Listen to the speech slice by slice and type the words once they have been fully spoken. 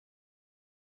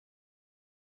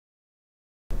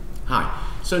Hi,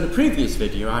 so in the previous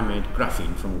video I made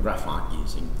graphene from graphite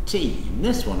using tea. In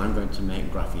this one I'm going to make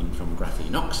graphene from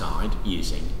graphene oxide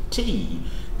using tea.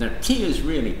 Now tea is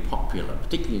really popular,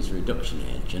 particularly as a reduction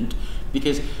agent,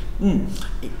 because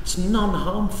it's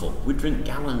non-harmful. We drink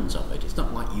gallons of it. It's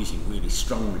not like using really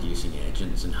strong reducing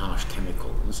agents and harsh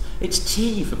chemicals. It's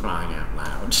tea, for crying out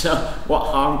loud, so what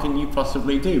harm can you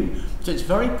possibly do? So it's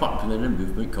very popular in a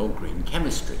movement called green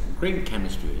chemistry. Green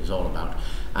chemistry is all about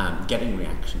getting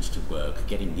reactions to work,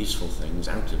 getting useful things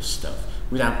out of stuff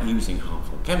without using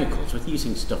harmful chemicals, with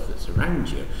using stuff that's around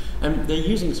you. And they're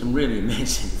using some really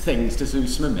amazing things to do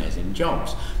some amazing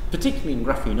jobs, particularly in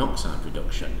graphene oxide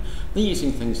reduction. They're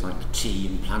using things like tea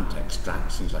and plant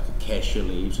extracts, things like acacia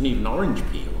leaves, and even orange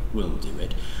peel will do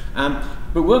it.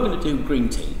 But we're going to do green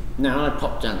tea. Now I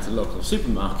popped down to the local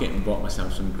supermarket and bought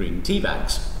myself some green tea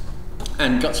bags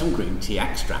and got some green tea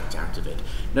extract out of it.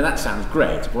 Now that sounds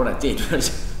great, but what I did was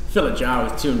fill a jar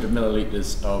with 200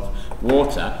 millilitres of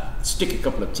water, stick a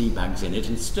couple of tea bags in it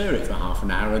and stir it for half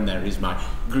an hour, and there is my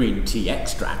green tea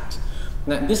extract.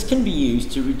 Now this can be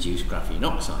used to reduce graphene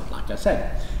oxide, like I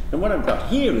said. And what I've got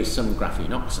here is some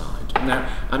graphene oxide. Now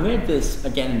I made this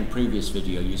again in the previous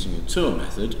video using a tour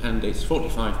method, and it's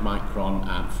 45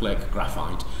 micron flake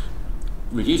graphite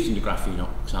reduced into graphene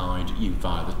oxide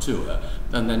via the tour,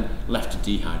 and then left to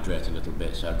dehydrate a little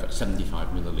bit, so I've got 75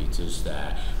 millilitres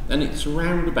there, and it's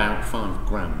around about 5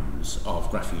 grams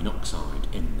of graphene oxide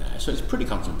in there, so it's pretty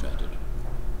concentrated.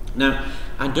 Now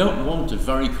I don't want a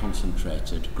very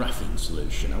concentrated graphene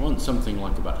solution. I want something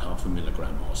like about half a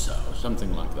milligram or so,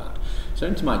 something like that. So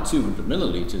into my 200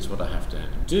 millilitres what I have to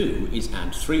do is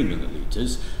add 3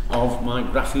 millilitres of my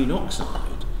graphene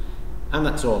oxide, and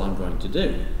that's all I'm going to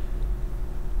do.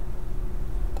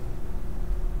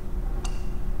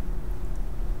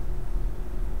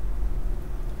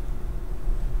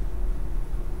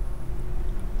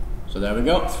 So there we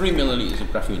go, 3 millilitres of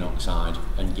graphene oxide,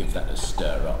 and give that a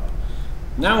stir up.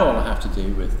 Now all I have to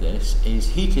do with this is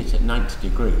heat it at 90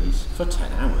 degrees for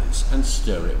 10 hours and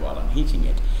stir it while I'm heating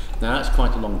it. Now that's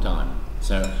quite a long time,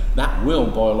 so that will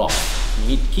boil off. You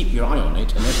need to keep your eye on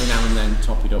it, and every now and then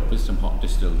top it up with some hot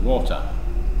distilled water.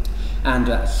 And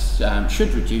that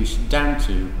should reduce down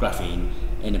to graphene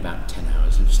in about 10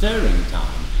 hours of stirring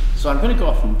time. So I'm going to go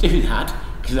off and do that,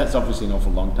 because that's obviously an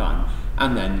awful long time,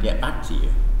 and then get back to you.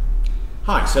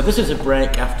 Hi, so this is a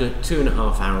break after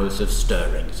 2.5 hours of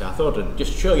stirring, so I thought I'd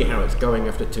just show you how it's going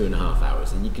after 2.5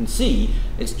 hours, and you can see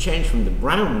it's changed from the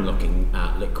brown looking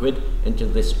liquid into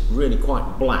this really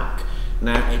quite black.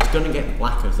 Now it's going to get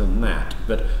blacker than that,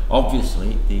 but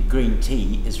obviously the green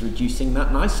tea is reducing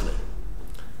that nicely.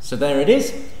 So there it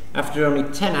is, after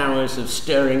only 10 hours of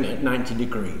stirring at 90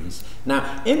 degrees.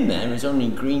 Now in there is only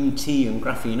green tea and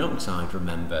graphene oxide,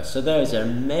 remember, so there's an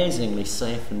amazingly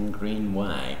safe and green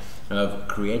way of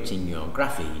creating your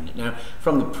graphene. Now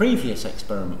from the previous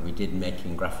experiment we did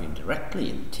making graphene directly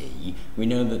in tea, we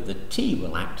know that the tea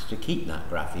will act to keep that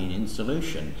graphene in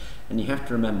solution, and you have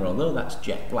to remember, although that's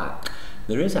jet black,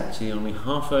 there is actually only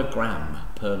half a gram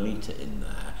per litre in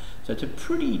there, so it's a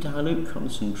pretty dilute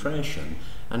concentration,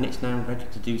 and it's now ready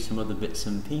to do some other bits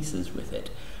and pieces with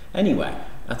it. Anyway,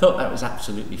 I thought that was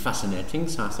absolutely fascinating,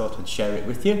 so I thought I'd share it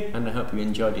with you, and I hope you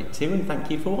enjoyed it too, and thank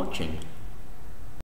you for watching.